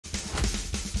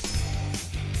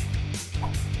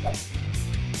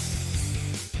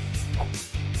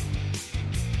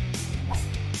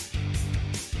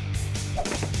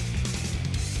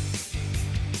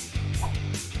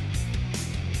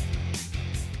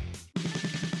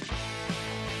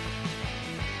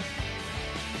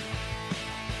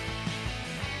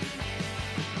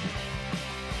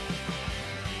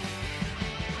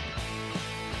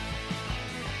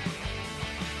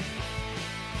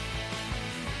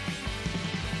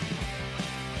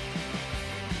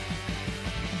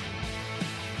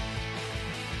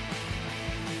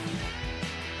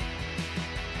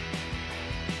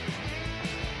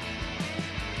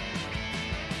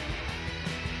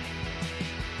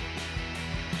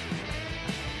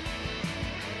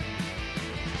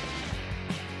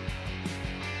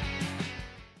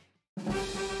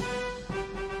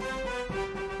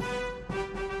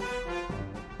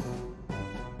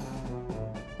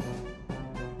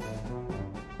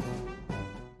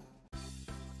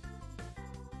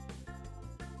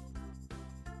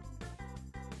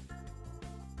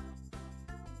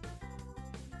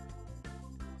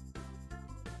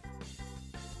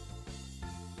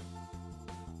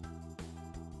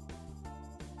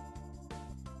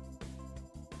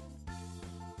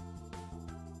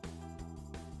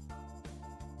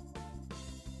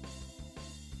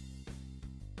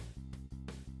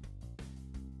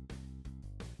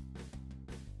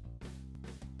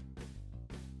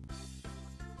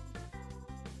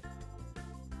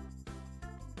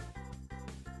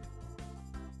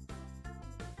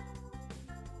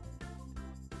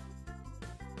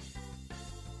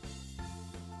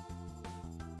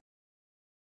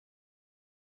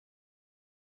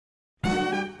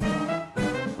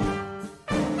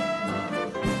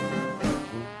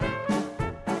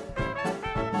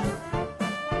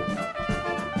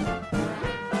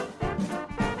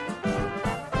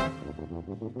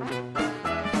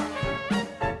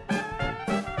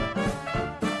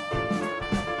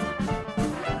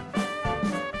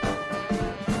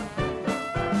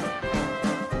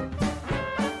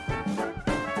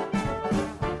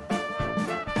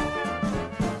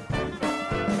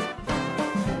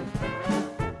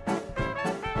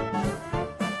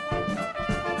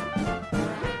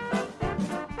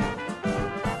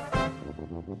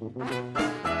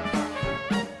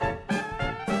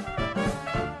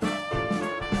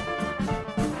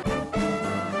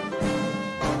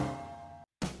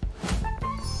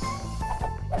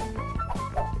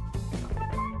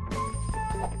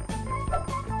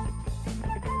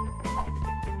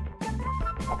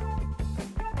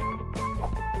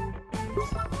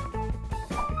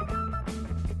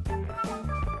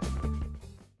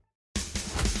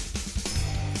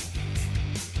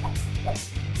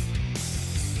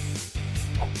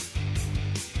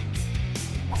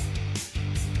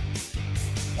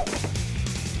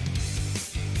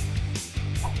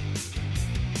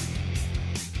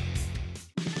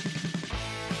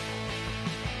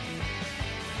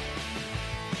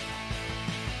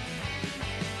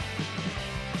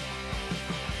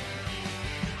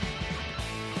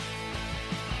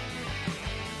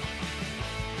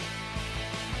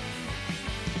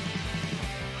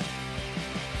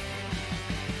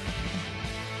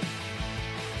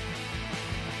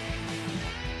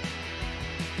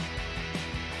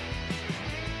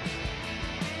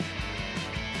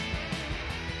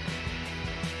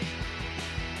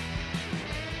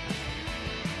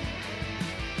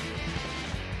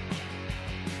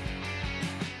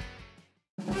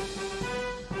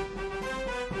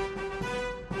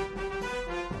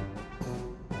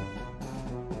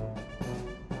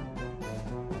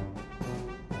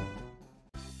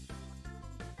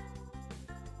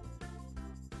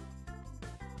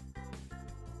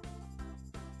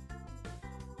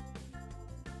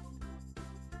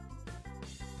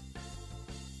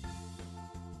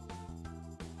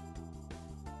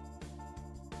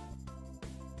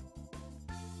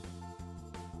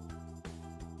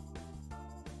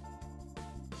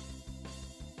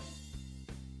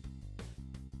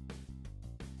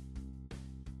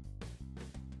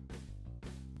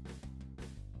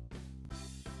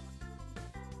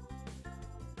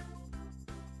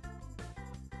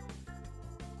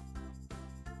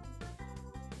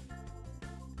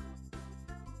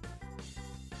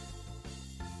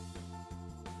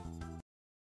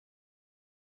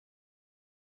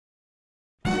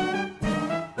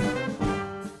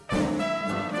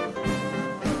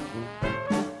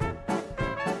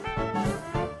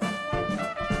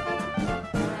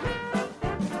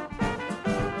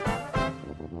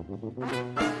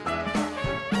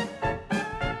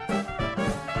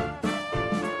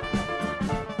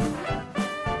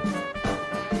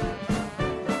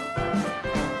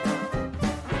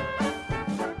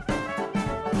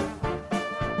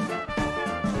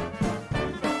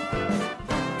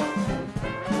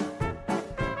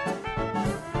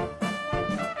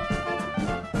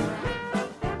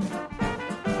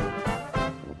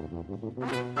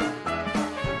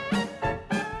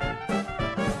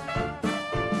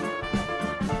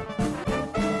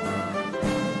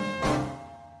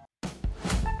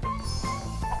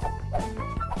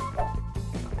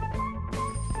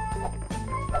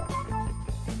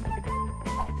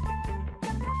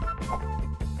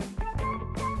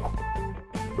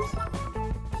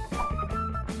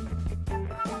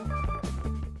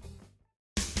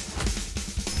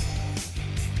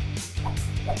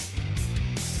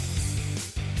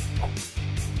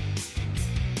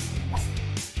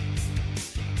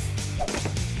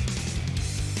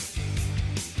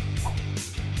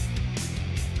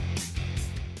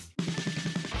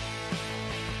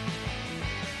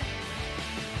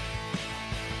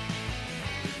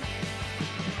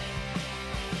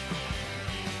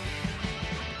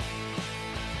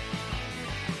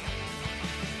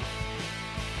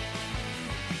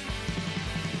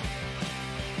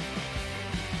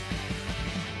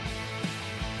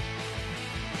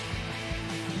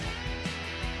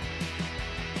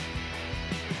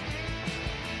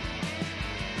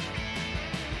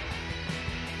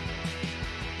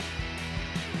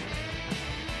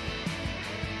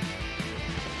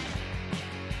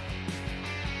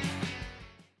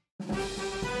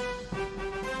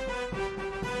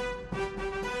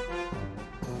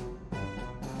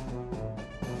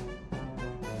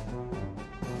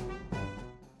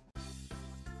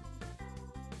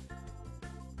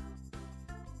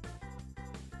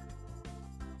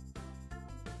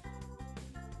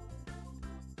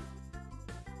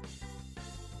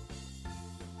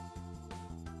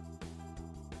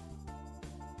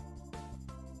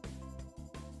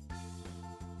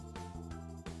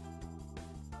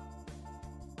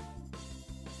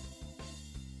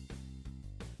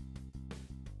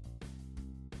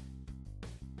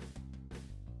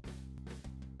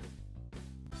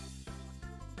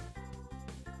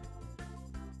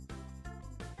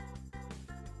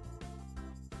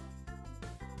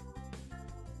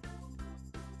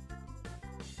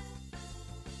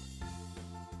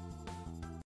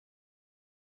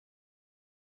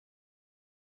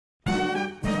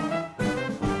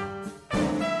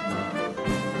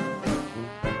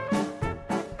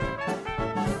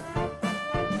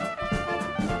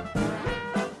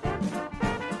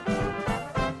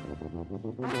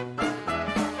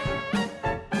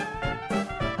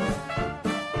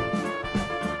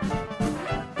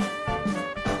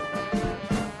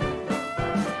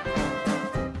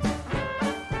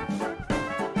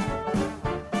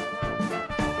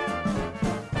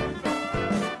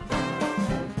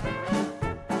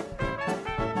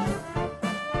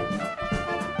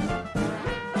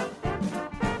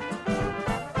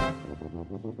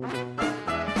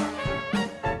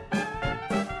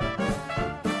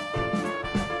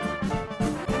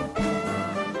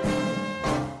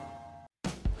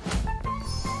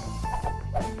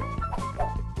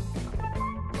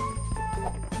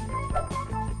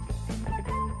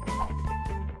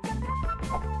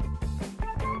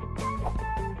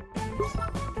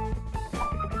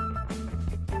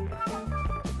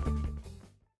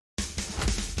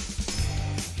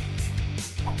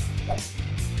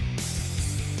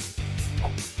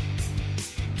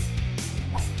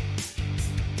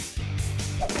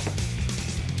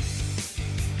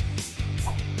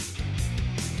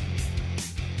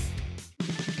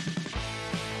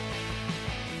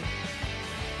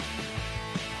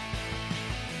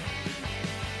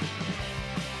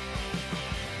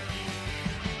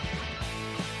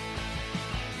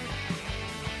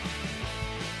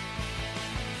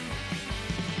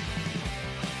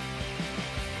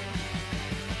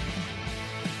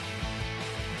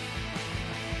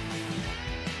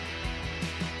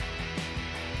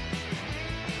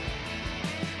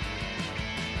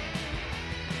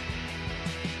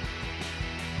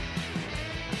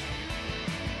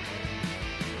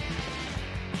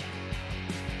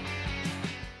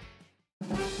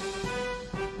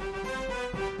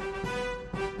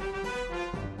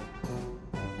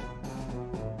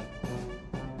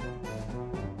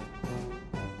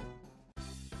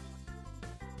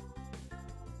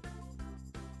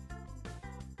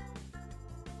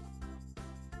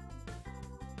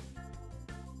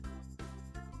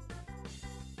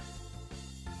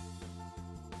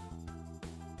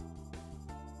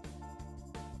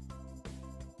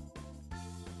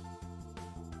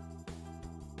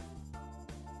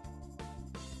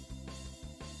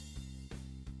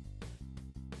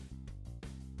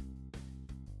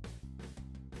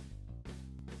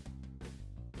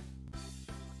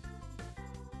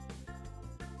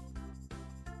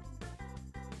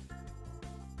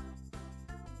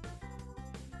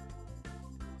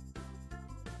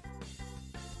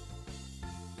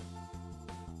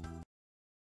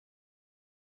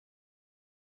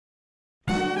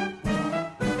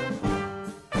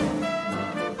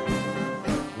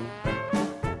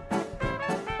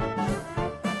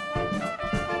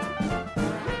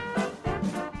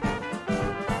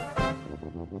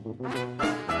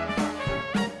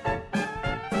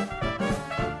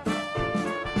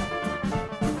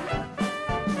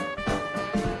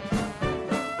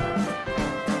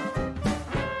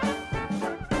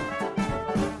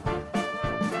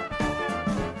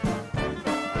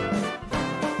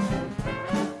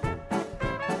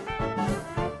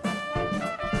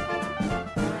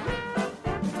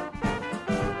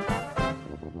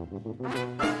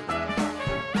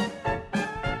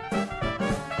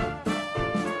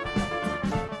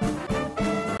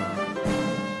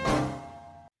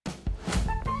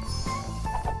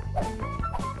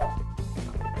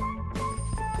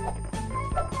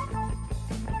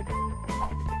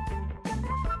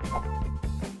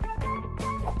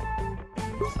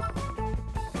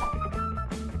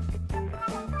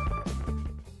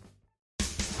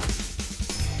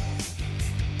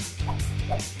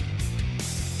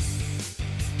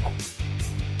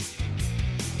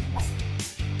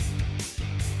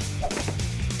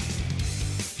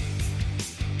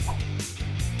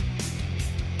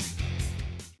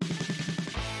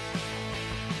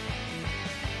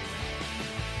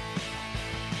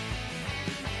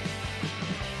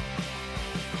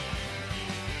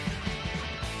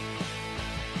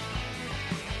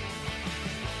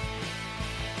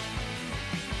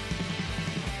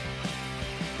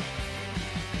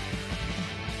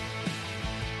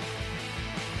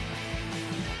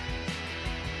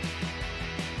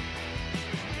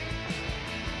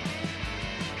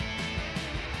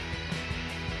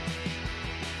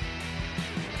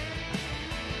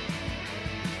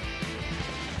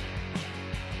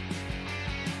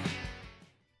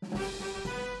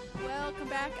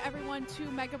Back, everyone, to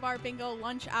MegaBarBingo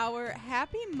lunch hour.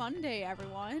 Happy Monday,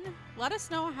 everyone. Let us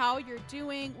know how you're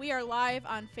doing. We are live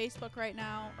on Facebook right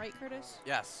now, right, Curtis?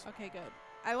 Yes. Okay, good.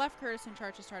 I left Curtis in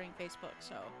charge of starting Facebook,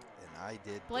 so and I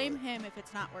did blame him if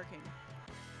it's not working.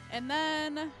 And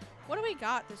then what do we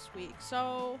got this week?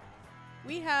 So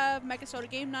we have Mega Soda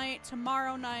Game Night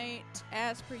tomorrow night,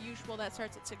 as per usual. That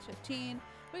starts at 6:15.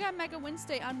 We got Mega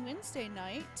Wednesday on Wednesday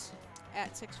night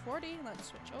at 6:40. Let's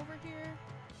switch over here.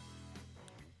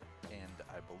 And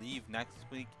I believe next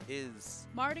week is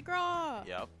Mardi Gras.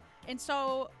 Yep. And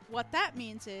so what that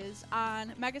means is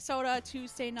on Mega Soda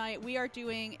Tuesday night, we are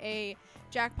doing a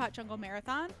Jackpot Jungle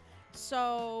Marathon.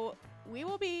 So we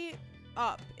will be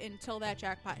up until that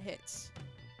jackpot hits,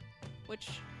 which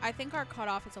I think our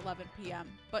cutoff is 11 p.m.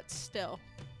 But still,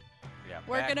 yeah,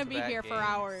 we're going to be here for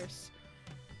hours.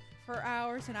 For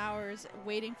hours and hours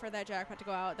waiting for that jackpot to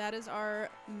go out. That is our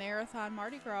marathon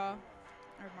Mardi Gras.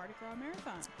 Our Mardi Gras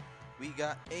marathon. We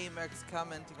got Amex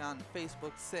commenting on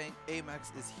Facebook saying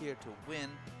Amex is here to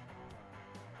win.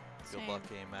 Good luck,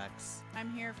 Amex.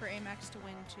 I'm here for Amex to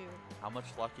win, too. How much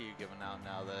luck are you giving out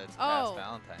now that it's past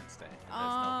Valentine's Day? And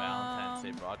there's no Valentine's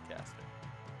Day broadcaster.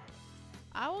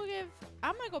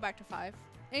 I'm going to go back to 5.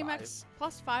 Amex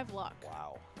plus 5 luck.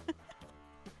 Wow.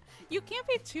 You can't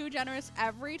be too generous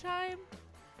every time.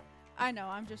 I know,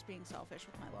 I'm just being selfish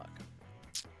with my luck.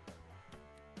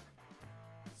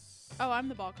 Oh, I'm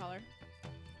the ball caller.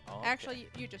 Oh, okay. Actually,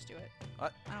 you just do it.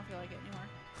 What? I don't feel like it anymore.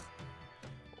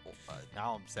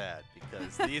 Now I'm sad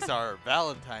because these are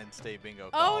Valentine's Day bingo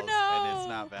calls. Oh, no. And it's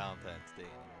not Valentine's Day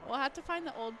anymore. We'll have to find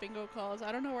the old bingo calls.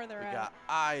 I don't know where they're at. We got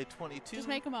I-22. Just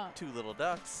make them up. 2 Little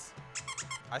Ducks.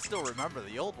 I still remember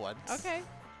the old ones. Okay.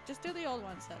 Just do the old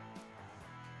ones then.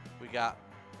 We got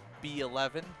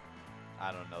B11.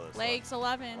 I don't know this Legs one.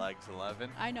 11. Legs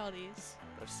 11. I know these.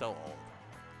 They're so old.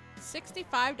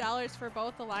 $65 for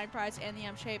both the line prize and the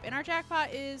M shape. And our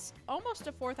jackpot is almost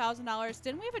to $4,000.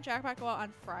 Didn't we have a jackpot go out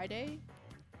on Friday?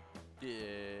 Yeah,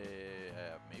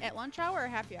 maybe. At lunch hour or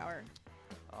happy hour?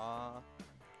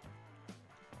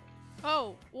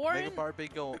 Oh, Warren.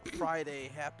 MegaBarBingo Friday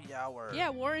happy hour. Yeah,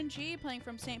 Warren G, playing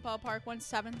from St. Paul Park, won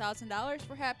 $7,000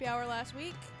 for happy hour last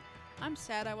week. I'm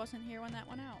sad I wasn't here when that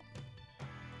went out.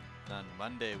 On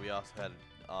Monday, we also had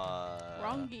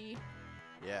Rongi.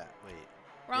 Yeah, wait.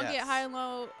 Rongi at high and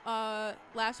low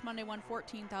last Monday won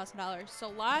 $14,000. So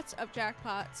lots of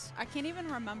jackpots. I can't even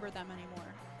remember them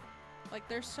anymore. Like,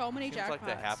 there's so many jackpots. Seems like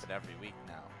they happen every week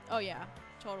now. Oh, yeah.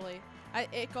 Totally.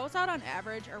 It goes out on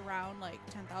average around, like,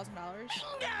 $10,000.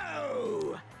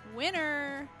 No!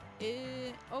 Winner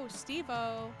is... Oh,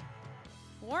 Steve-O.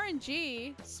 Warren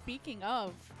G, speaking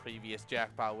of... Previous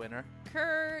jackpot winner.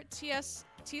 Kerr,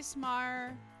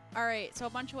 T-Smar. All right, so a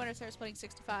bunch of winners there splitting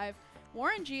 65.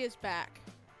 Warren G is back.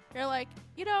 They're like,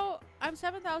 you know, I'm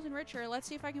 7,000 richer. Let's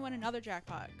see if I can win another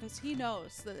jackpot. Because he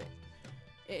knows that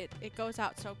it goes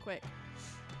out so quick.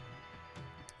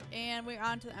 And we're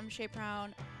on to the M-shape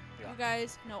round. Yeah. You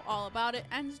guys know all about it.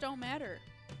 Ends don't matter.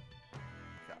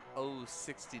 Got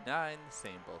 069,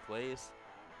 same both ways.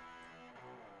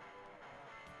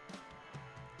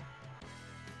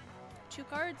 Two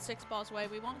cards, 6 balls away.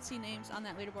 We won't see names on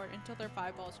that leaderboard until they're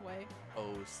 5 balls away.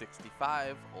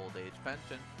 065, old age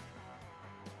pension.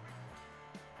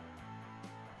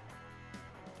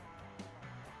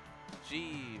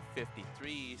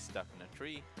 G53 stuck in a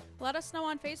tree. Let us know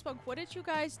on Facebook, what did you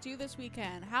guys do this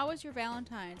weekend? How was your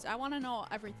Valentine's? I want to know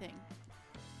everything.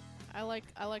 I like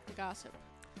the gossip.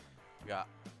 We got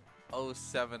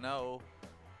 070.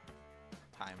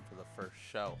 Time for the first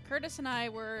show. Curtis and I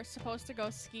were supposed to go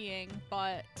skiing,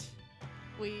 but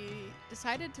we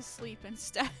decided to sleep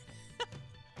instead.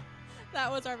 That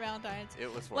was our Valentine's.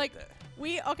 It was worth it.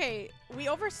 We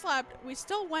overslept. We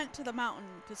still went to the mountain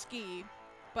to ski,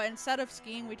 but instead of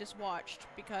skiing, we just watched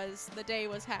because the day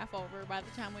was half over by the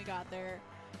time we got there.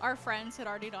 Our friends had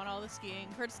already done all the skiing.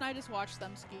 Curtis and I just watched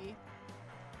them ski.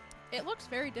 It looks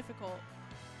very difficult.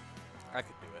 I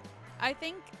could do it. I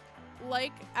think,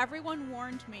 like everyone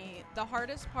warned me, the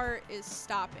hardest part is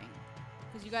stopping,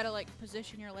 because you gotta like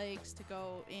position your legs to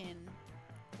go in,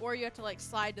 or you have to like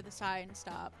slide to the side and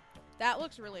stop. That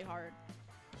looks really hard.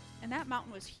 And that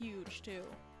mountain was huge too.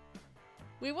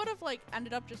 We would have like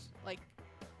ended up just like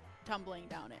tumbling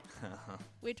down it.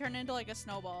 We turned into like a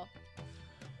snowball.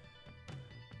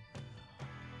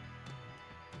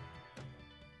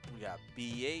 We got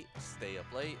B8, stay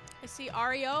up late. I see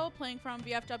REO playing from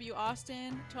VFW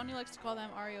Austin. Tony likes to call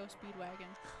them REO Speedwagon.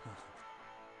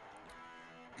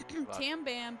 Tam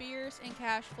Bam, beers, and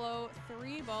cash flow,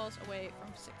 3 balls away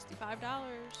from $65.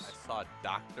 I saw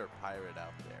Dr. Pirate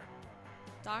out there.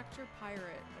 Dr. Pirate.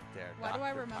 Right there. Why do I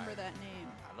remember Pirate. that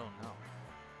name? I don't know.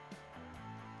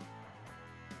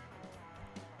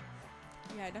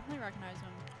 Yeah, I definitely recognize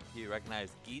him. You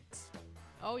recognize Geets?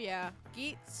 Oh yeah,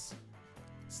 Geets.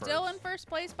 Still in first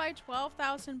place by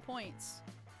 12,000 points.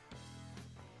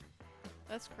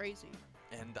 That's crazy.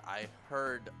 And I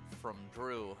heard from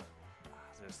Drew,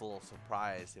 there's a little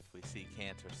surprise if we see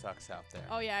Cancer Sucks out there.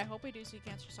 Oh yeah, I hope we do see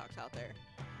Cancer Sucks out there.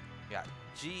 We got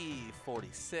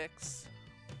G46,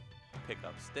 pick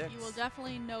up sticks. You will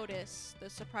definitely notice the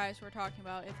surprise we're talking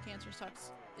about if Cancer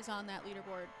Sucks is on that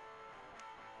leaderboard.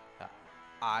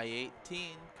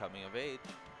 I-18, coming of age.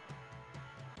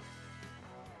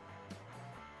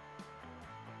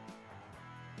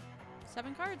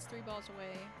 Seven cards, 3 balls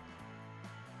away.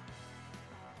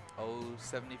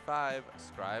 075,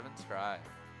 Scribe and Scribe.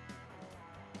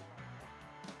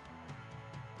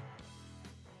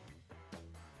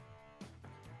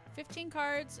 $15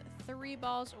 cards, 3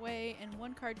 balls away, and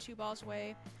 1 card, 2 balls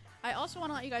away. I also want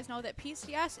to let you guys know that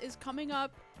PCS is coming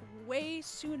up way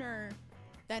sooner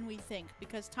than we think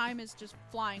because time is just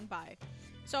flying by.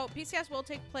 So PCS will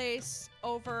take place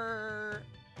over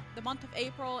the month of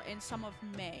April and some of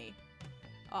May.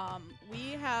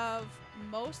 We have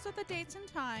most of the dates and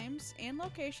times and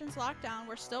locations locked down.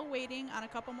 We're still waiting on a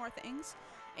couple more things,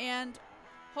 and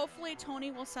hopefully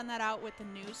Tony will send that out with the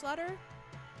newsletter.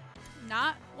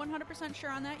 Not 100% sure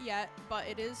on that yet, but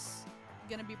it is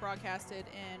going to be broadcasted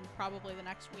in probably the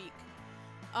next week.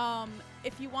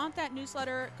 If you want that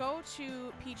newsletter, go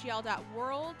to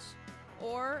pgl.world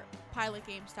or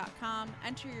pilotgames.com,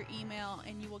 enter your email,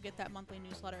 and you will get that monthly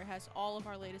newsletter. It has all of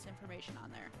our latest information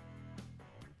on there.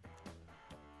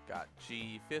 Got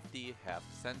G50, half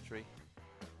century.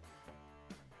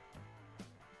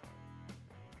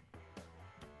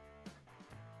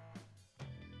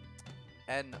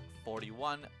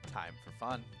 N41, time for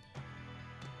fun.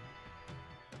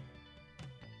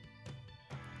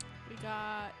 We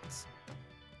got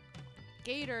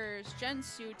Gators,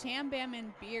 Gensu, Tam Bam,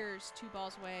 and Beers, 2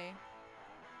 balls away.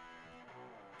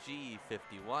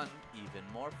 G51, even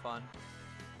more fun.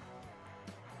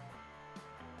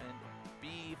 And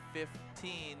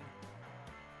B15,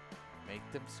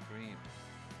 make them scream.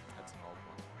 That's an old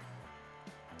one.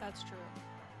 That's true.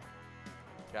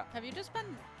 Yeah. Have you just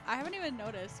been, I haven't even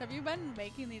noticed, have you been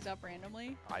making these up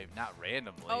randomly? I'm not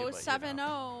randomly. Oh, but, 70, you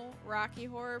know. Rocky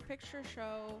Horror Picture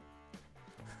Show.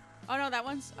 Oh no, that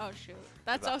one's, oh shoot.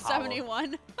 That's The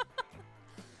 071.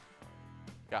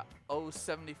 Got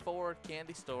 074,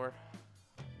 candy store.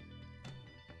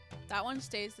 That one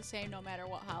stays the same no matter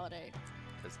what holiday.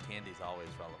 Because candy's always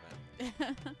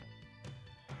relevant.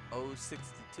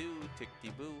 062,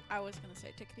 tickety boo. I was gonna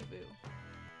say tickety boo.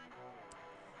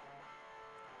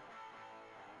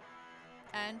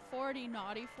 And 40,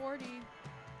 naughty 40.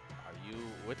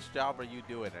 Which job are you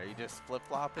doing? Are you just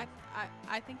flip-flopping?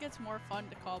 I think it's more fun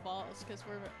to call balls because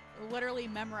we're literally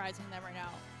memorizing them right now.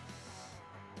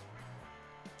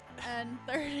 And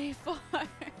 34.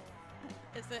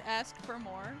 Is it ask for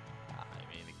more?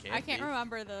 I mean, it can't I can't be.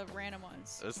 remember the random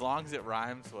ones. As long as it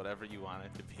rhymes, whatever you want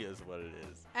it to be is what it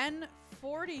is. And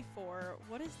 44.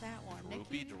 What is that one?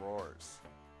 Droopy Nikki? drawers.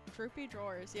 Droopy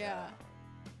drawers, yeah.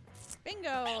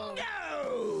 Bingo!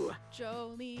 Bingo!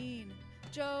 Jolene.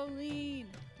 Jolene.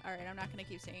 All right, I'm not going to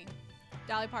keep singing.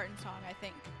 Dolly Parton song, I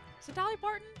think. Is it Dolly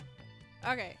Parton?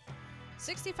 Okay.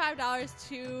 $65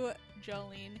 to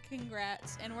Jolene.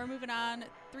 Congrats. And we're moving on.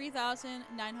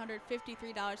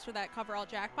 $3,953 for that coverall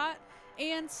jackpot.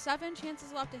 And 7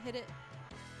 chances left to hit it.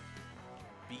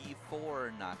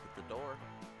 B4, knock at the door.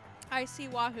 I see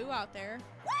Wahoo out there.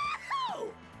 Wahoo!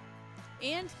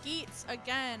 And Geets,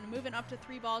 again, moving up to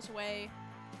 3 balls away.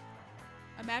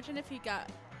 Imagine if he got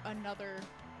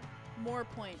more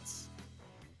points.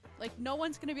 Like, no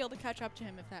one's going to be able to catch up to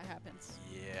him if that happens.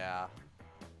 Yeah.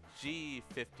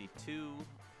 G52,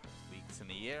 weeks in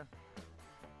a year.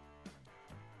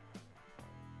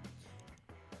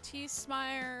 T.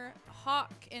 Smire,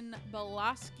 Hawk in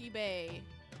Belaski Bay.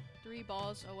 3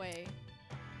 balls away.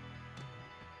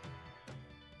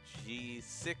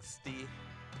 G60.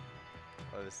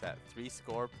 What is that? 3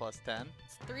 score plus 10?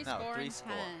 It's 3 No, score 3 and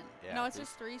score. 10. Yeah, No, it's three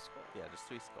just 3 score. Yeah, just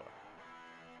 3 score.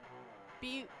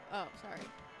 Oh, sorry.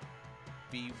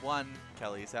 B1,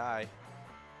 Kelly's Eye.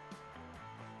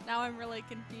 Now I'm really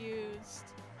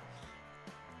confused.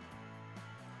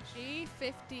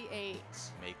 G58.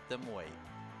 Make them wait.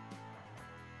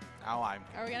 Now I'm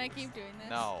confused. Are we going to keep doing this?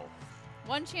 No.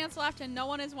 1 chance left and no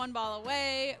one is 1 ball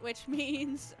away, which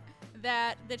means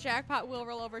that the jackpot will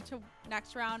roll over to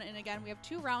next round. And again, we have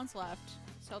 2 rounds left.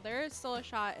 So there is still a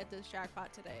shot at this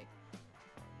jackpot today.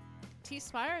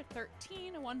 T-Spire,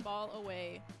 13, 1 ball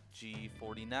away.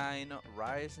 G49,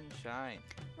 Rise and Shine.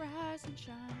 Rise and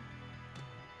shine.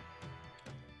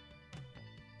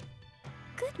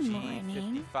 Good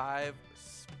morning. G55,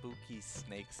 Spooky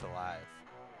Snakes Alive.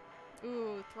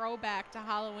 Ooh, throwback to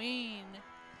Halloween.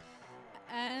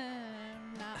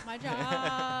 Not my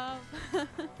job.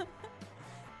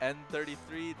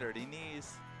 N33, Dirty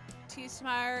Knees.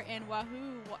 T-Smire and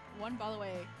Wahoo, 1 ball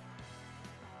away.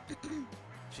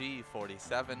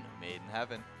 G47, Made in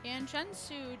Heaven. And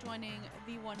Jensu joining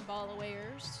the 1 ball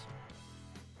awayers.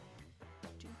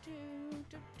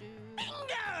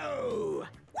 Bingo!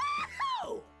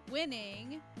 Wahoo!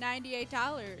 Winning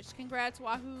 $98. Congrats,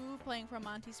 Wahoo, playing from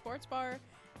Monty Sports Bar.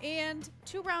 And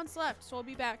 2 rounds left, so we'll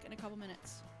be back in a couple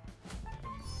minutes.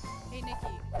 Hey, Nikki.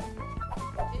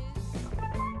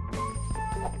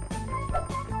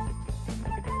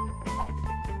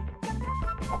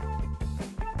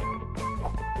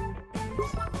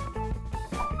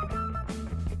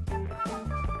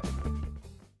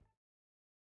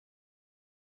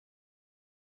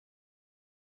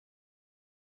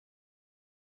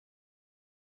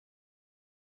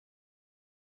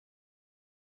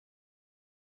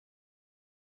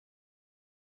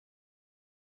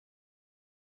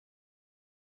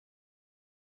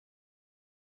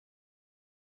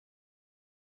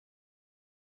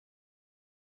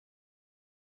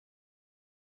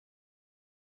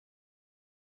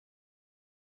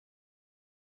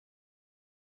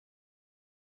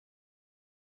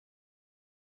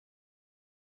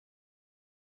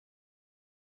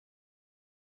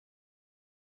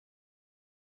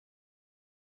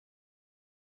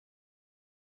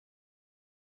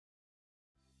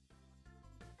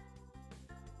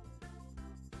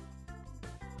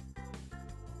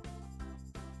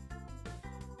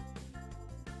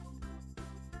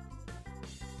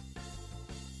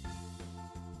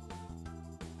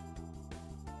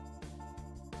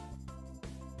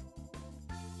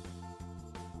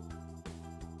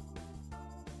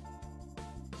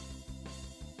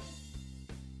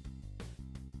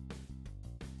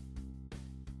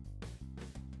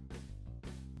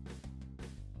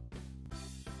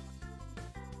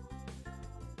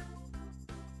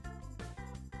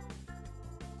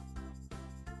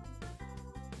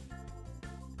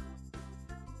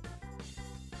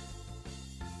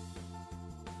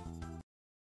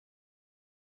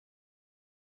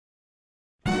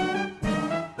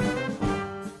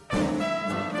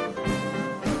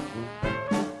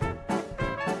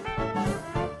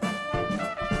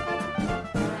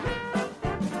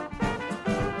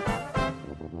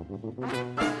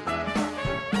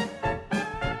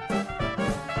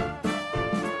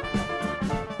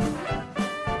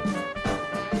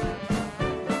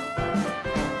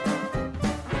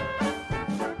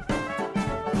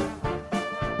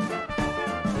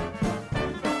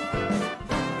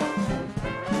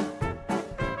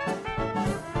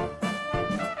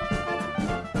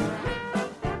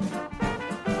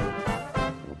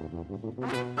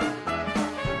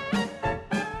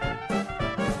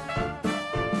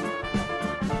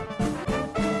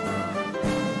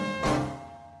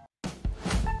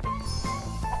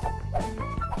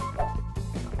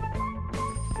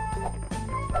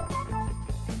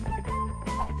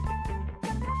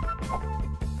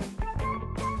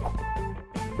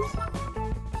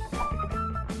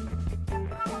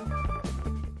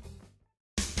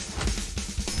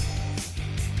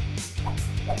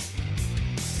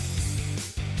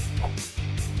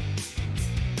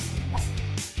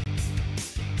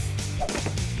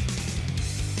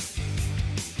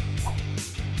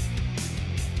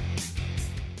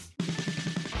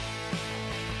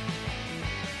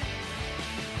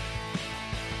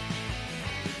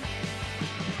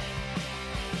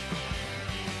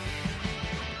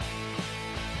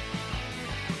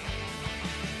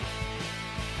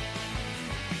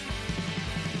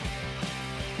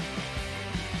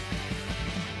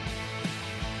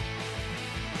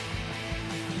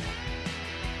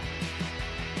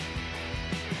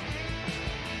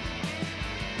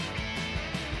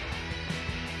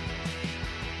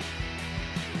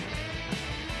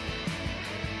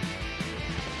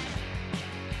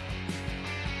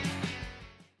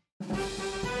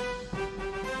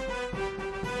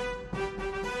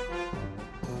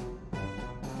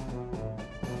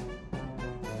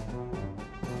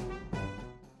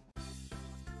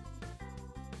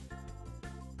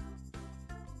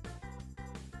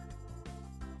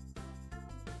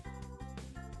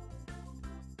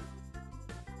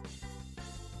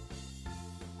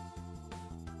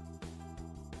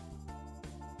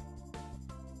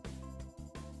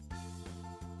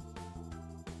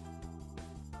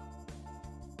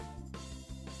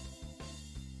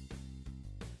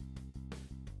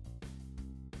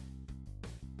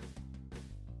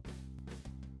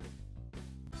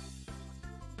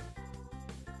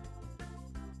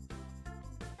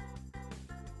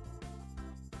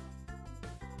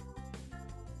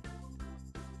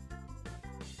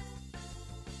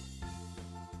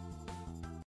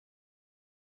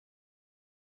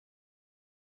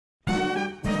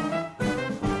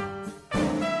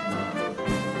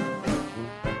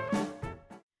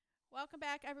 Welcome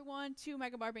back, everyone, to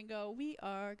MegaBarBingo. We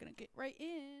are going to get right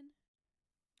in.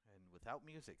 And without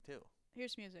music, too.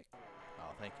 Here's music.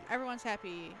 Oh, thank you. Everyone's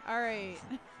happy. All right.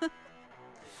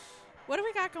 What do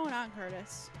we got going on,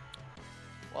 Curtis?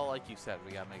 Well, like you said,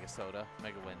 we got Mega Soda,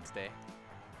 Mega Wednesday.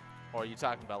 Or are you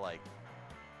talking about, like...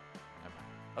 Never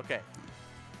mind. Okay.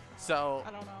 So, I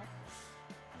don't know.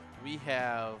 we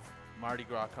have Mardi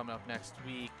Gras coming up next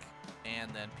week,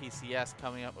 and then PCS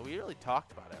coming up. But we really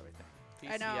talked about everything.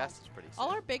 PCS I know. is pretty sick.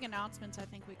 All our big announcements, I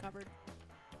think we covered.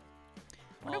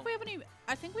 Wonder if we have any...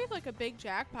 I think we have, like, a big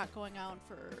jackpot going on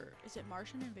for... Is it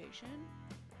Martian Invasion?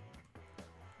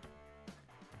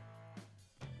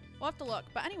 We'll have to look.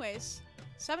 But anyways,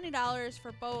 $70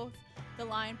 for both the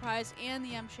Lion prize and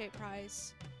the M-shaped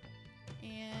prize.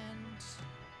 And...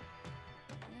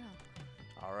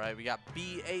 yeah. All right, we got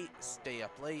B8, Stay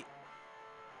Up Late.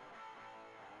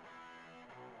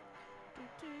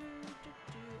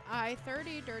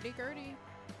 I-30, Dirty Gertie.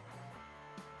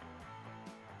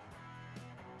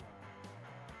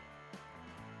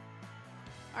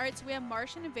 Alright, so we have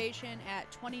Martian Invasion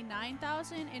at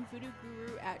 29,000 and Voodoo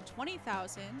Guru at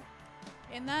 20,000.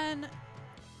 And then,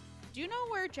 do you know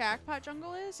where Jackpot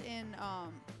Jungle is in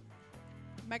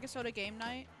Mega Soda Game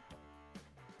Night?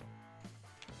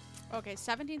 Okay,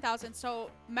 17,000.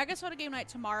 So, Mega Soda Game Night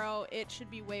tomorrow, it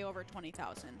should be way over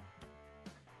 20,000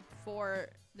 for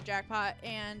the jackpot.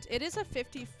 And it is a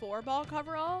 54-ball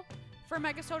coverall for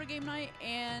Mega Soda Game Night.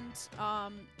 And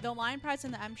the Lion prize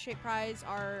and the M-shaped prize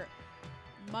are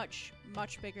much,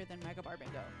 much bigger than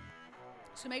MegaBarBingo.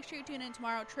 So make sure you tune in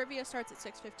tomorrow. Trivia starts at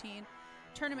 6:15.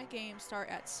 Tournament games start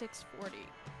at 6:40.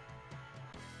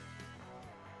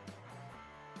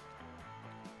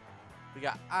 We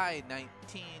got I-19.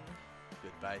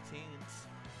 Goodbye, teens.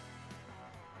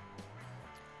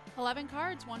 11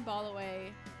 cards, 1 ball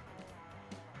away.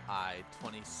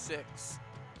 I-26.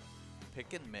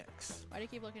 Pick and mix. Why do you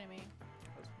keep looking at me?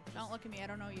 Don't look at me. I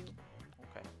don't know you.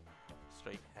 Okay.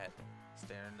 Straight head.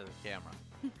 Staring into the camera.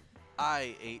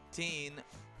 I-18.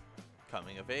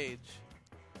 Coming of age.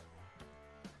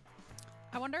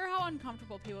 I wonder how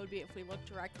uncomfortable people would be if we looked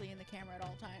directly in the camera at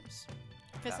all times.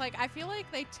 Because, Yeah. like, I feel like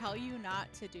they tell you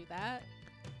not to do that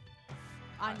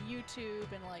on YouTube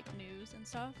and, like, news and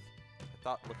stuff. I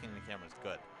thought looking in the camera is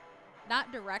good.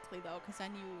 Not directly, though, because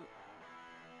then you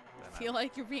Then feel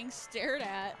like you're being stared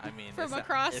at I mean, from isn't-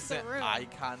 across the isn't room. eye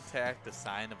contact a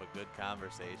sign of a good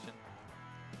conversation?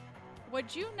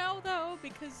 Would you know, though?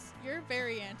 Because you're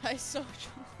very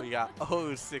antisocial. We got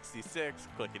O66.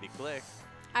 Clickety click.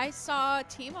 I saw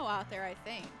Timo out there, I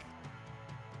think.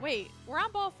 Wait, we're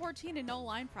on ball 14 and no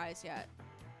line prize yet.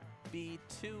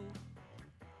 B2.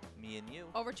 Me and you.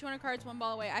 Over 200 cards, 1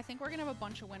 ball away. I think we're going to have a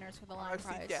bunch of winners for the Oh, line I see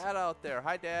prize. Dad out there.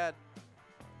 Hi, Dad.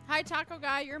 Hi, Taco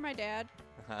Guy. You're my dad.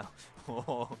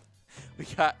 We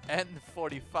got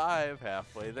N45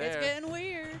 halfway there. It's getting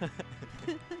weird.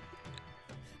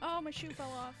 Oh, my shoe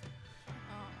fell off.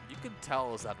 Oh. You can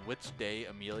tell us on which day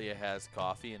Amelia has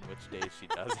coffee and which day she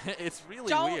doesn't. It's really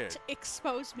Don't weird.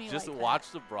 expose me Just like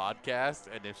watch the broadcast,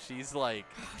 and if she's like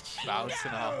that.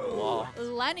 bouncing off the wall,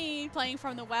 Lenny playing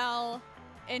from the well.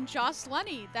 And just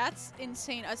Lenny. That's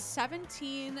insane. A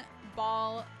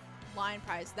 17-ball line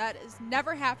prize. That has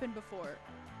never happened before.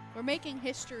 We're making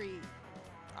history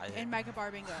I in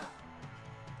MegaBarBingo.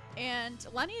 And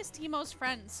Lenny is Timo's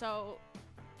friend, so,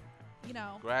 you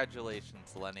know.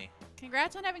 congratulations, Lenny.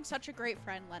 Congrats on having such a great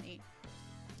friend, Lenny.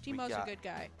 Timo's a got- good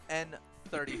guy.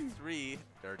 N33,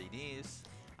 Dirty Knees.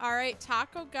 All right,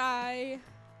 Taco Guy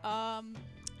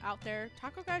out there.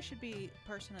 Taco Guy should be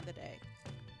person of the day.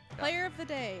 Yeah. Player of the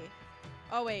day.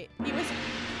 Oh, wait.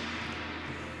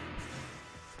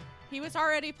 He was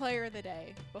already player of the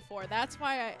day before. That's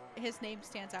why his name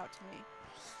stands out to me.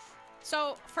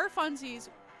 So, for funsies,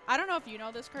 I don't know if you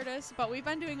know this, Curtis, but we've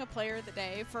been doing a player of the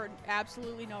day for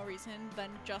absolutely no reason than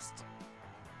just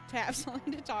to have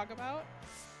something to talk about.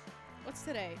 What's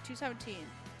today? 2/17.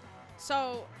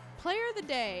 So, player of the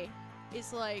day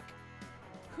is like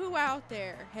who out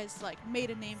there has like made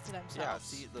a name for themselves. Yeah,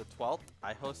 see, the 12th,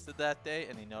 I hosted that day,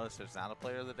 and he noticed there's not a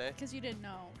player of the day. Because you didn't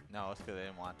know. No, it's because I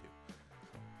didn't want to.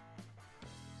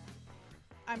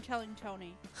 I'm telling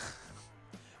Tony.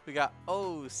 We got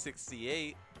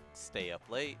O68, Stay Up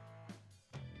Late.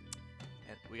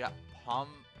 And we got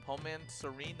Poman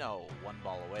Sereno, 1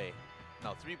 ball away.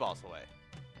 No, 3 balls away.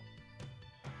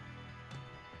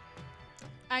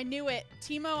 I knew it.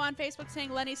 Timo on Facebook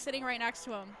saying Lenny's sitting right next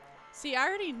to him. See, I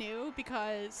already knew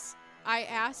because I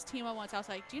asked Timo once. I was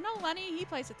like, do you know Lenny? He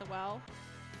plays at the well.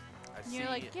 And you're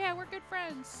like, yeah, we're good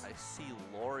friends. I see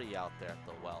Lori out there at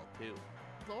the well, too.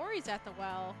 Lori's at the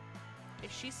well.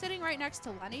 Is she sitting right next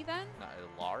to Lenny then? No,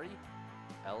 Laurie?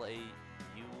 Laurie.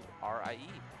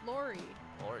 Lori.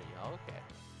 Laurie, okay.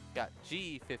 Got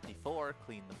G54,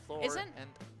 clean the floor. Isn't- And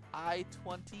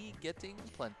I-20, getting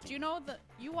plenty. Do you know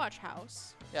you watch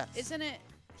House? Yes. Isn't it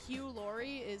Hugh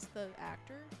Laurie is the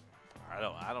actor? I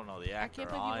don't know the I actor. can't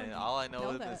believe you All I know know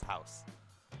is that. this house.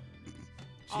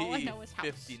 All I know is House.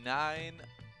 G59,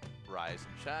 rise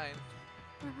and shine.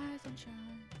 Rise and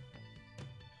shine.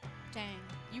 Dang,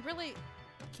 you really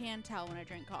can tell when I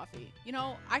drink coffee. You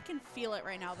know, I can feel it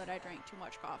right now that I drank too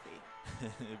much coffee.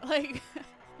 Like,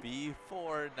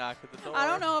 B4, knock at the door. I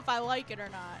don't know if I like it or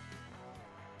not.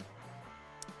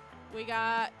 We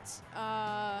got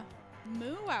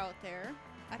Moo out there.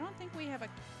 I don't think we have a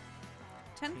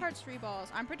 10 cards, 3 balls.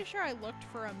 I'm pretty sure I looked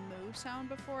for a Moo sound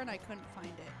before and I couldn't find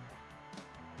it.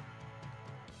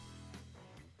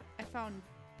 I found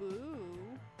Boo.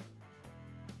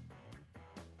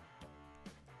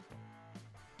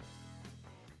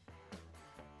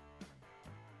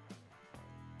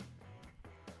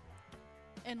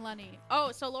 And Lenny.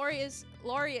 Oh, so Lori is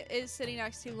sitting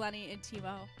next to Lenny and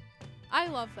Timo. I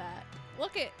love that.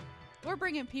 We're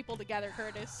bringing people together,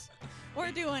 Curtis.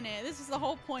 We're doing it. This is the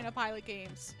whole point of Pilot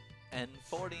Games.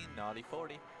 N40, naughty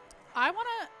 40.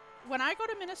 When I go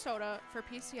to Minnesota for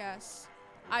PCS,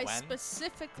 I When?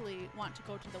 specifically want to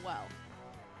go to the well.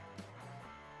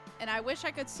 And I wish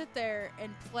I could sit there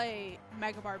and play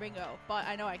MegaBarBingo, but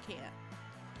I know I can't.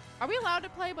 Are we allowed to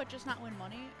play but just not win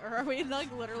money? Or are we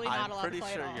like literally not allowed to play I'm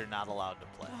pretty at sure all? you're not allowed to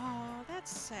play. Oh,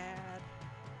 that's sad.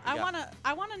 You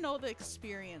I wanna know the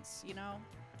experience, you know?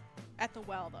 At the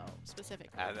well though,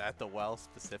 specifically. At the well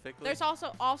specifically? There's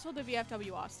also the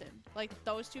VFW Austin. Like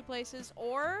those two places.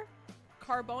 Or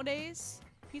Carbone's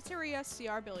Pizzeria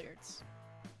CR Billiards.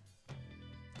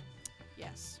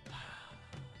 Yes.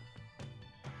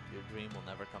 Your dream will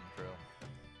never come true.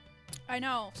 I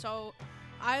know, so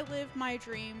I live my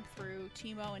dream through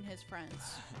Timo and his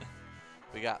friends.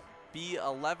 We got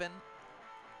B11,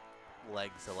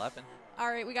 legs 11.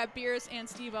 Alright, we got Beers and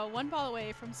Steve-O, 1 ball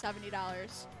away from $70.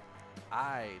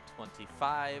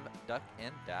 I-25, duck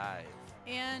and dive.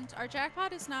 And our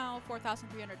jackpot is now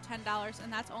 $4,310,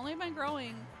 and that's only been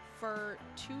growing for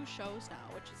 2 shows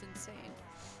now, which is insane.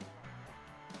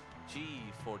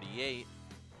 G48,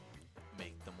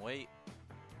 make them wait.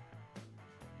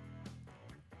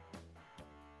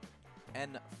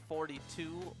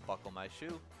 N42, buckle my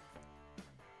shoe.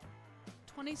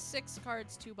 26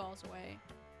 cards, 2 balls away.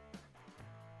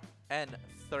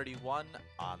 N31,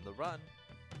 on the run.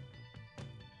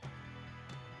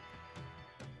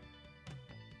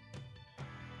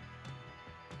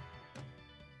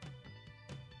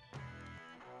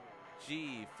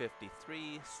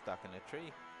 G53, stuck in a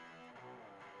tree.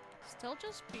 Still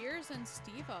just Beers and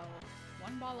Steve-O,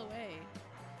 1 ball away.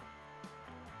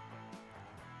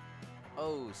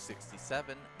 Oh,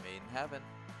 67, made in heaven.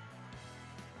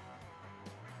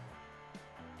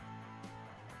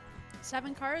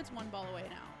 7 cards, 1 ball away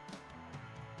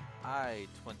now.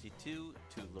 I-22, 2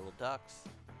 little ducks.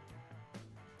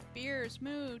 Beers,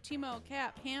 Moo, Timo,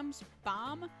 Cap, Hams,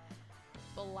 Bomb,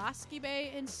 Belaski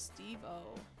Bay, and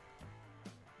Steve-O.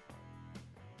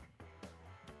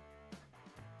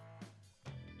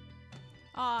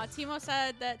 Timo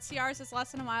said that CR's is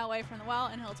less than a mile away from the well,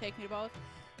 and he'll take me to both.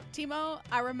 Timo,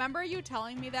 I remember you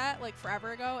telling me that like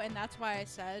forever ago, and that's why I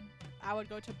said I would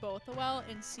go to both the well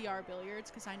and CR Billiards,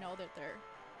 because I know that they're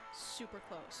super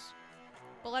close.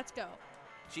 But let's go.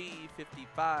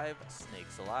 G55,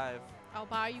 snakes alive. I'll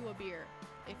buy you a beer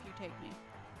if you take me.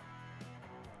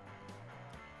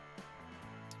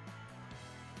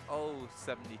 Oh,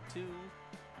 72,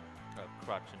 a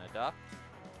crutch and a duck.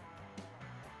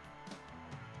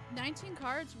 19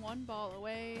 cards, 1 ball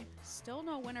away. Still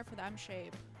no winner for them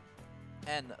shape.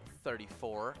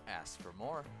 N34, ask for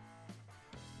more.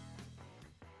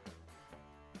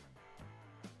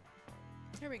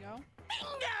 Here we go.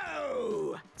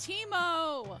 Bingo!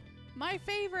 Timo! My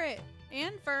favorite!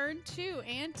 And Vern, too.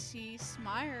 And T.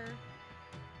 Smyer.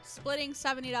 Splitting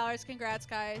 $70. Congrats,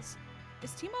 guys.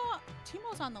 Is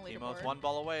Timo's on the leaderboard. Timo's 1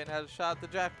 ball away and has a shot at the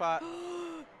jackpot.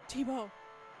 Timo,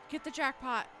 get the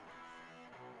jackpot.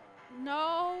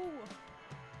 No.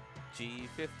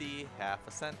 G50, half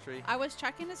a century. I was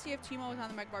checking to see if Timo was on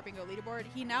the MegaBarBingo leaderboard.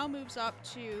 He now moves up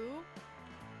to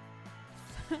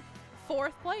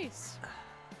 4th place.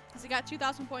 Because he got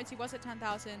 2,000 points. He was at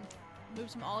 10,000.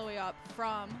 Moves him all the way up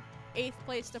from 8th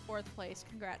place to 4th place.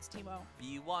 Congrats, Timo.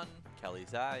 B1,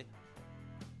 Kelly's Eye.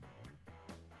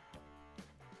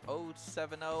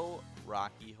 070,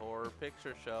 Rocky Horror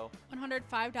Picture Show.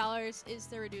 $105 is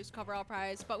the reduced coverall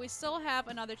prize, but we still have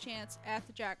another chance at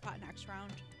the jackpot next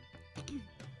round.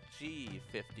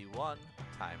 G51,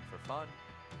 time for fun.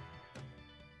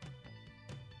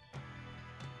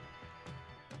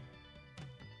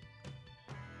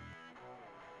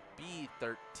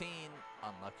 B13,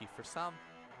 unlucky for some.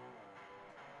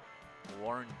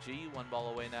 Warren G, one ball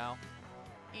away now.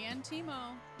 And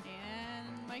Timo. And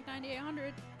Mike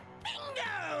 9800.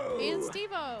 Bingo! And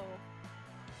Steve-O.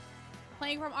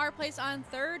 Playing from our place on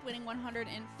third, winning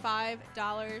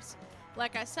 $105.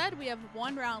 Like I said, we have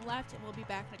one round left, and we'll be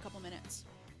back in a couple minutes.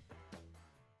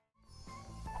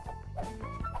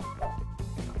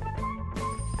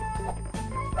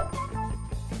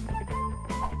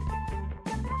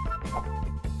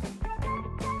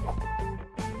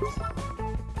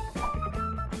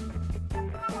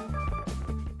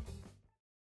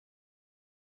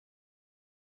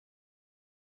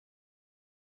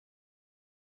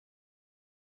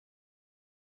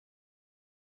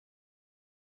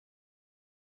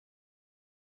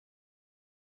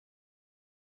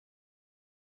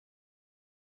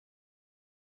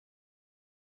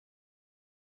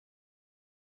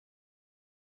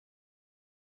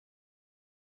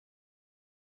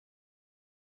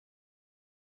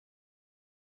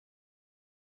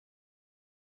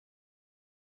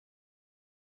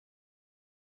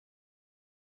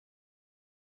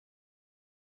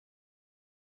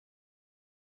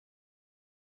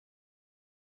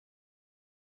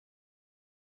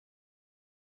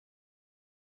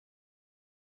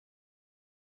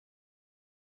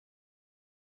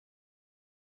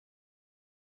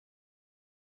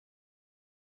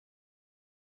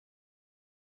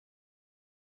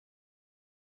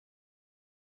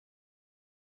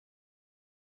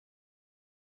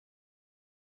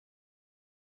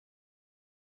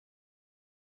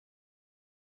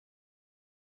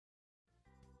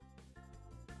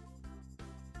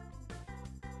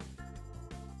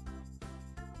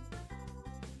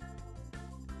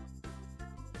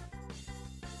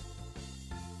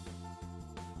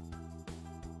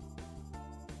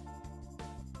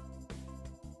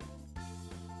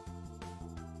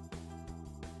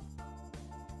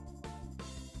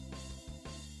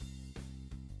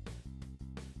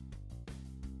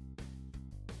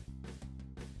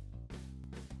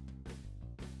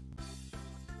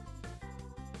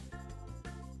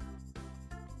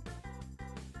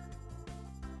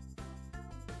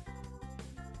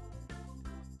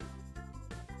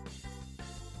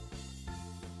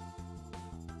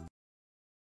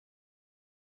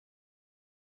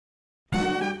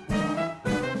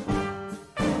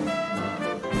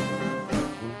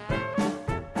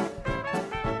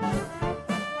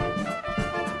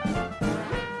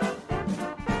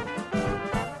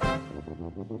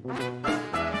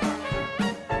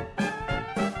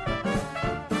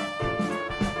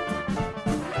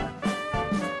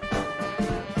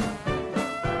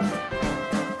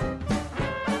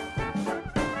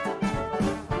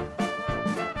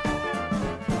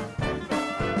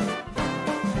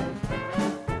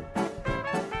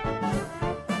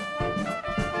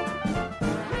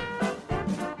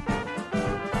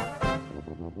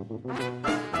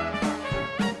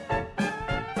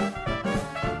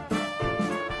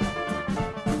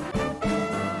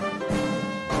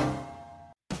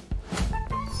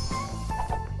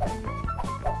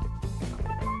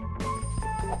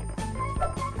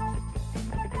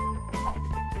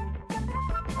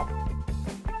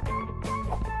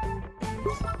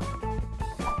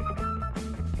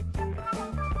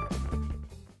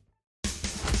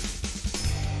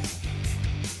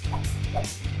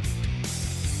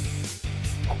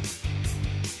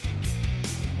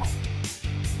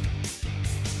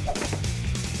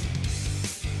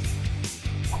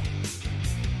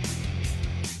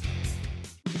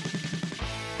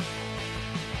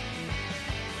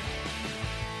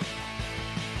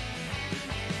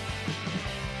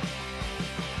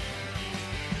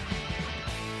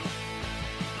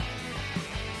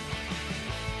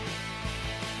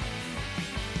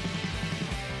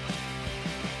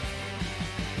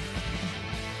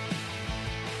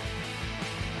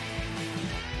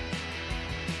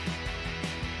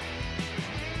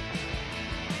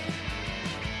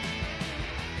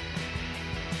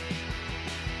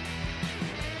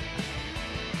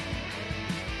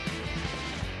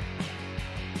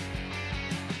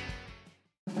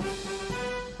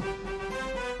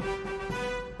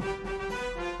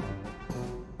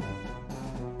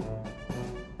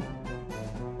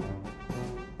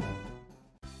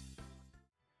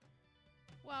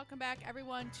 Welcome back,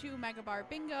 everyone, to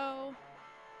MegaBarBingo.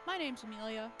 My name's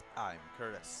Amelia, I'm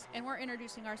Curtis. and we're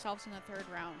introducing ourselves in the third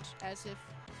round, as if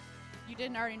you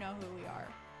didn't already know who we are.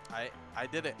 I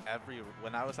did it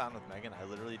when I was on with Megan. I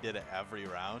literally did it every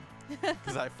round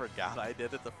because I forgot I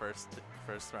did it the first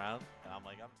round, and I'm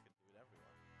like, I'm just gonna do it every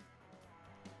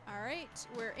one. All right,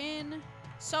 we're in.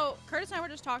 So Curtis and I were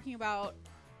just talking about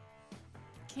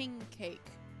king cake.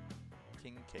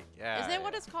 King cake, yeah. Is that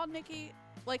what it's called, Nikki?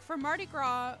 Like for Mardi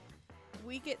Gras,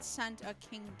 we get sent a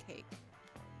king cake.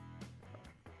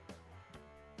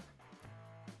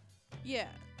 Yeah.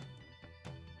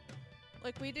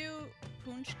 Like we do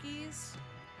punchkis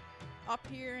up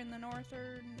here in the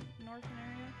northern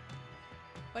area.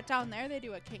 But down there they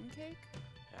do a king cake.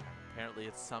 Yeah, apparently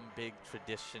it's some big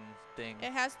tradition thing.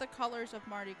 It has the colors of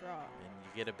Mardi Gras. And you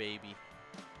get a baby.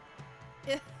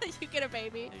 You get a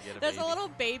baby. You get a There's baby. a little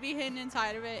baby hidden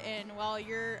inside of it, and well,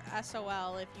 you're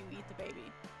SOL if you eat the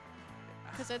baby.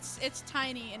 Because it's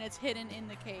tiny and it's hidden in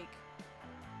the cake.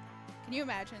 Can you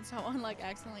imagine someone like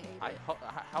accidentally ate it?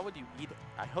 How would you eat it?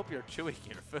 I hope you're chewing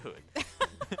your food.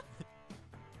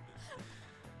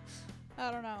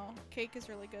 I don't know. Cake is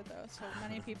really good though, so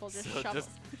many people just So shovel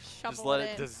just let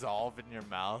it in. dissolve in your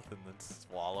mouth and then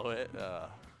swallow it.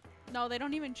 No, they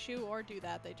don't even chew or do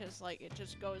that. They just like it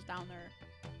just goes down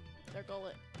their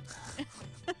gullet.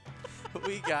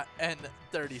 We got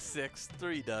N36,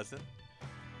 3 dozen.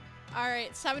 All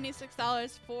right,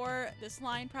 $76 for this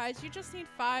line prize. You just need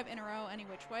 5 in a row any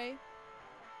which way.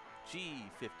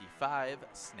 G55,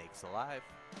 snakes alive.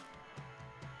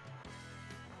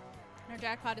 Our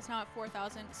jackpot is now at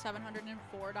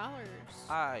 $4,704.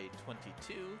 I-22,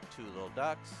 2 little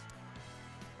ducks.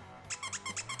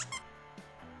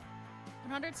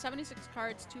 176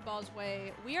 cards, 2 balls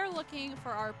away. We are looking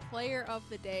for our player of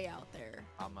the day out there.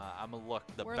 I'm a look.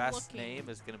 The We're best looking. name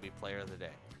is gonna be player of the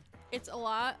day. It's a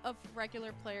lot of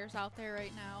regular players out there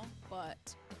right now,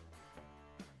 but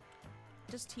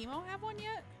does Timo have one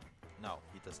yet? No,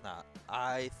 he does not.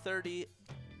 I-30,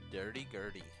 Dirty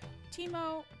Gertie.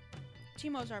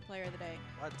 Timo's our player of the day.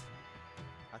 What?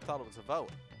 I thought it was a vote.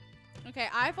 Okay,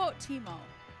 I vote Timo.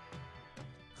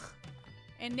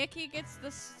 And Nikki gets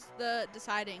the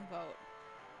deciding vote.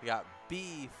 We got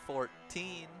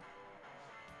B14,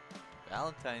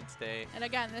 Valentine's Day. And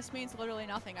again, this means literally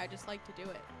nothing. I just like to do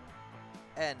it.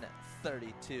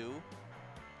 N32,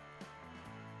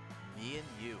 me and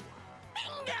you.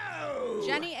 Bingo!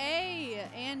 Jenny A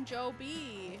and Joe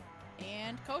B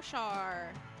and Koshar.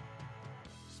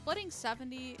 Splitting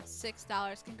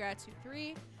 $76. Congrats, you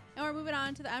 3. And we're moving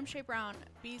on to the M-shaped round.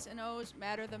 B's and O's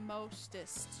matter the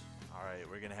mostest. All right,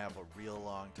 we're gonna have a real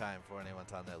long time before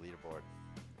anyone's on that leaderboard.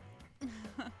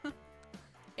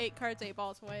 8 cards, 8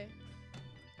 balls away.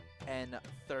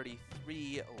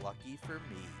 N33, lucky for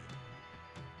me.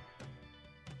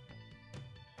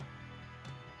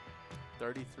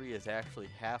 33 is actually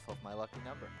half of my lucky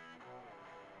number.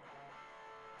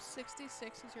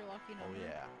 66 is your lucky number. Oh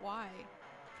yeah. Why?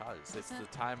 Cause it's Isn't- the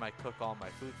time I cook all my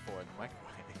food for in the microwave.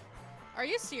 Are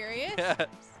you serious? Yes.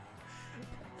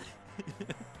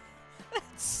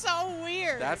 That's so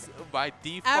weird. That's my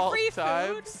default Every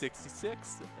time. food?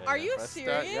 66. Are And you press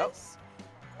start. serious? Yep.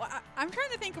 Well, I'm trying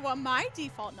to think of what my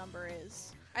default number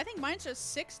is. I think mine's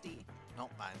just 60.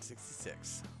 Nope, mine's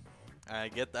 66. I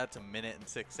get that's a minute and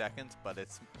 6 seconds, but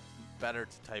it's better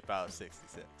to type out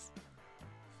 66.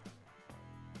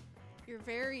 You're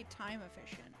very time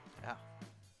efficient.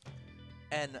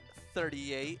 Yeah.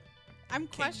 N38. I'm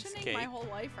King's questioning my cake. whole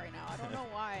life right now. I don't know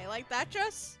why. Like that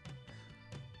just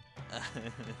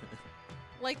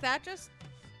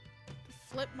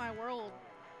flipped my world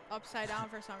upside down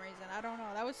for some reason. I don't know.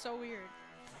 That was so weird.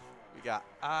 We got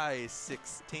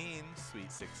I-16,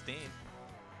 sweet 16.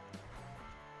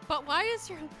 But why is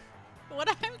your what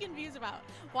I'm confused about?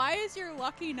 Why is your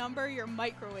lucky number your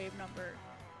microwave number?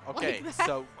 Okay, Like that.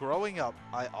 so growing up,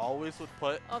 I always would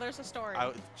put Oh, there's a story.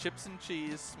 chips and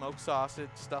cheese, smoked sausage,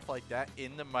 stuff like that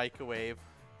in the microwave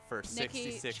for Nikki,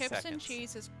 66 chips seconds. and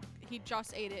cheese is he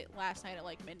just ate it last night at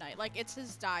like midnight. Like it's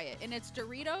his diet, and it's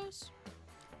Doritos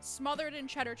smothered in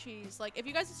cheddar cheese. Like if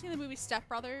you guys have seen the movie Step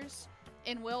Brothers,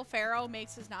 and Will Ferrell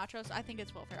makes his nachos. I think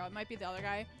it's Will Ferrell. It might be the other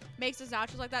guy. Makes his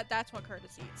nachos like that. That's what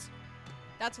Curtis eats.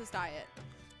 That's his diet.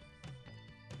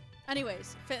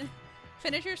 Anyways,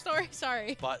 finish your story.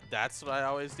 Sorry. But that's what I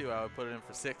always do. I would put it in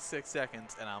for 6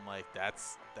 seconds, and I'm like,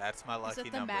 that's my Is lucky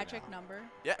it the number magic now. number?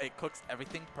 Yeah, it cooks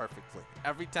everything perfectly.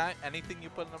 Every time, anything you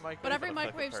put in the microwave. But every it'll cook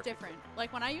it microwave's perfectly. different.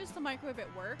 Like when I use the microwave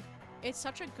at work, it's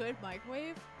such a good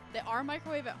microwave that our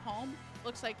microwave at home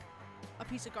looks like a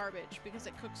piece of garbage because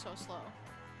it cooks so slow.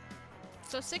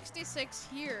 So 66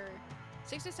 here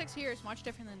is much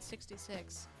different than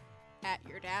 66 at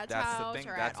your dad's That's house the thing.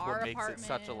 or That's at our what makes apartment. it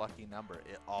such a lucky number.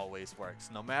 It always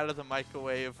works. No matter the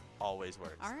microwave, always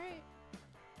works. All right.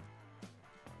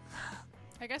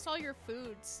 I guess all your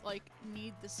foods like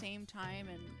need the same time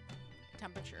and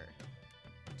temperature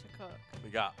to cook.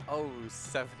 We got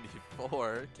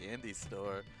 74 candy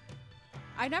store.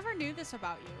 I never knew this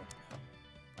about you.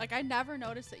 Like I never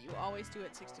noticed that you always do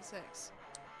it 66.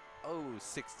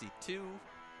 62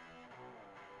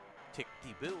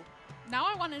 tick-de-boo. Now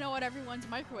I want to know what everyone's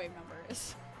microwave number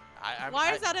is.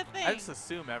 Why is that a thing? I just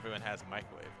assume everyone has a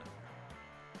microwave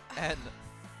number. And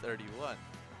 31.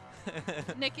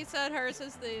 Nikki said hers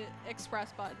is the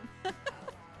express button.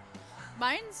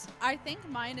 I think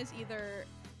mine is either,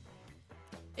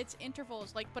 it's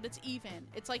intervals, like, but it's even.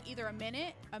 It's like either a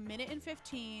minute and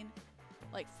 15,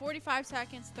 like 45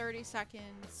 seconds, 30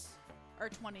 seconds, or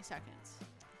 20 seconds.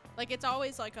 Like it's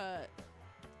always like a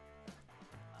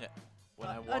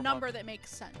number that makes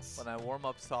sense. When I warm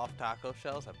up soft taco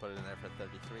shells, I put it in there for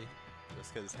 33,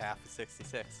 just because half is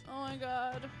 66. Oh my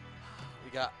god. We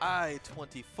got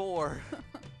I-24.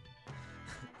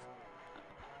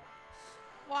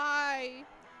 Why?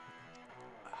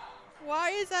 Why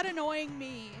is that annoying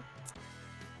me?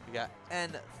 We got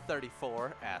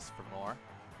N-34, ask for more.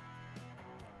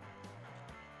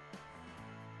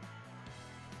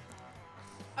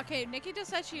 Okay, Nikki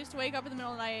just said she used to wake up in the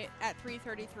middle of the night at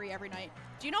 3:33 every night.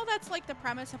 Do you know that's like the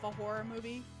premise of a horror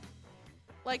movie?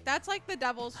 Like that's like the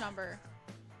devil's number.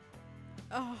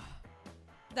 Oh,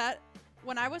 that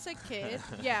when I was a kid,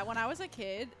 yeah, when I was a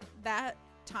kid, that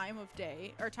time of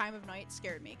day or time of night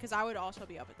scared me because I would also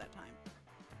be up at that time.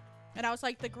 And I was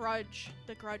like, the grudge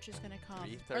is gonna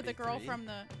come, or the girl from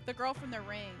the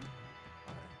Ring.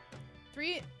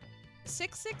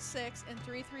 666 and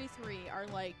 333 are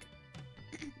like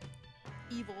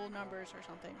evil numbers or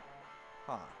something.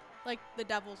 Huh. Like the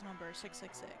devil's number,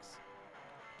 666.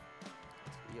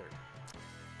 It's weird.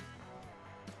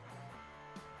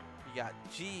 We got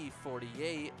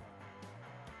G48.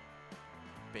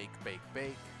 Bake, bake,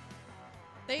 bake.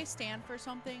 They stand for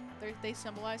something. They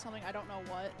symbolize something. I don't know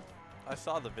what. I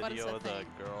saw the video of the thing.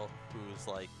 girl who's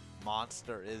like,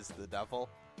 monster is the devil.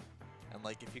 And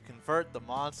like, if you convert the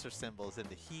monster symbols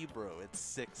into Hebrew, it's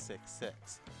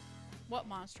 666. What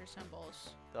monster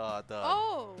symbols? The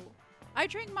Oh! I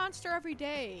drink Monster every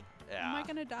day. Yeah. Am I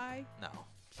gonna die? No.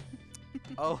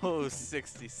 Oh,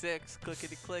 66,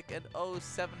 clickety click, and oh,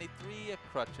 73, a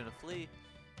crutch and a flea.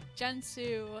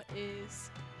 Jensu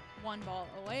is one ball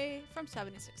away from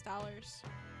 $76.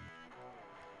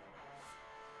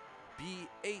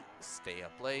 B8, stay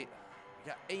up late.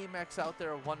 We got Amex out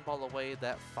there, one ball away.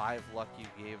 That 5 luck you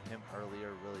gave him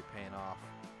earlier really paying off.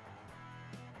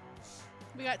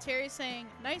 We got Terry saying,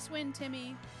 nice win,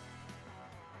 Timmy.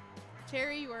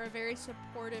 Terry, you are a very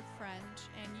supportive friend,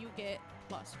 and you get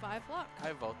 +5 luck.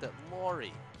 I vote that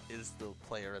Lori is the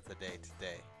player of the day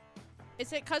today.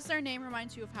 Is it because their name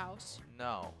reminds you of House?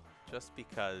 No, just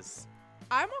because.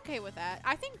 I'm okay with that.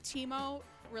 I think Timo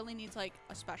really needs like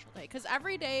a special day, because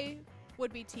every day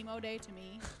would be Timo day to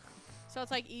me. So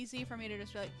it's like easy for me to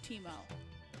just be like Timo,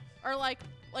 or like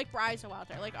Bryzo out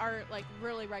there, like our like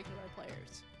really regular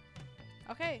players.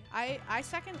 Okay, I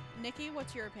second Nikki.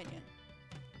 What's your opinion?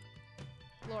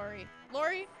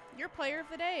 Lori, you're player of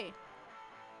the day.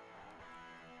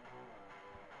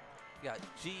 We got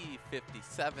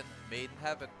G57, Made in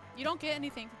Heaven, You don't get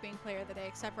anything for being player of the day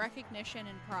except recognition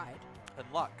and pride. and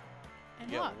luck.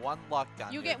 And You luck. get 1 luck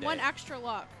on You your get day. 1 extra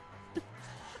luck.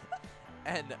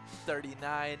 And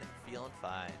 39, feeling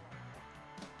fine.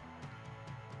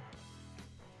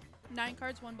 9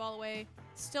 cards, 1 ball away.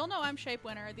 Still no M-shape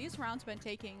winner. These rounds have been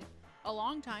taking a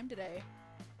long time today.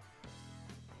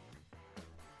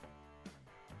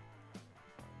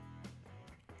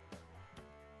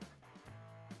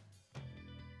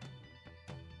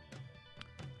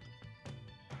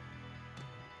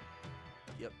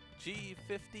 Yep,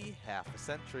 G50, half a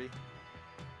century.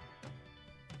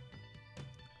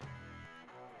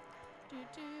 Do,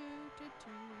 do, do,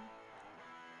 do.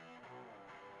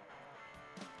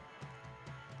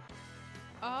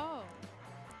 Oh.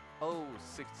 Oh,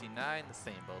 69, the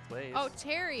same both ways. Oh,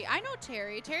 Terry. I know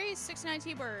Terry. Terry's 69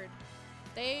 T-Bird.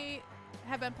 They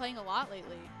have been playing a lot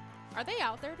lately. Are they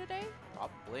out there today?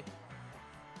 Probably.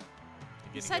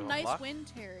 You said nice win,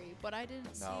 Terry, but I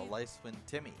didn't see. No, nice win,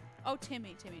 Timmy. Oh,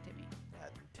 Timmy. Yeah,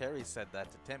 Terry said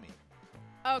that to Timmy.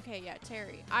 Okay, yeah,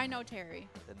 Terry. I know Terry.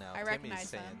 And now I Timmy's recognize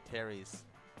saying them. Terry's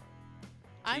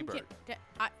I'm T-Bird.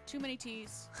 too many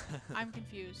T's. I'm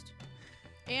confused.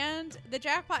 And the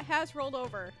jackpot has rolled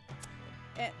over.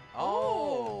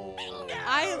 Oh.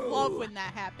 I love when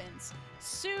that happens.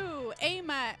 Sue,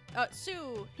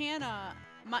 Sue, Hannah,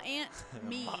 my aunt,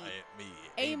 me, me.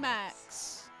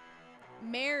 Amax,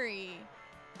 Mary,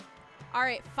 All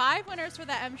right, 5 winners for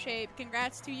the M shape.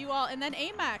 Congrats to you all. And then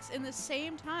Amax in the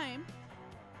same time,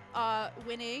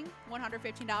 winning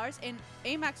 $115. And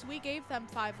Amax, we gave them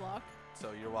 5 luck.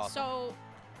 So you're welcome. So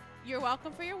you're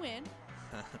welcome for your win.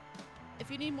 If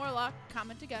you need more luck,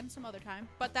 comment again some other time.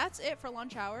 But that's it for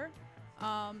lunch hour.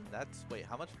 That's wait,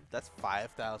 how much? That's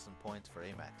 5,000 points for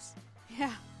Amax.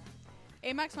 Yeah.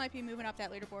 Amax might be moving up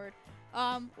that leaderboard.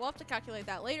 We'll have to calculate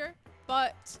that later.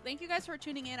 But thank you guys for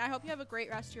tuning in. I hope you have a great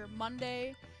rest of your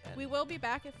Monday. And We will be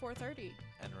back at 4:30.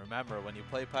 And remember, when you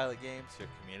play pilot games, your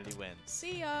community wins.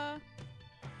 See ya.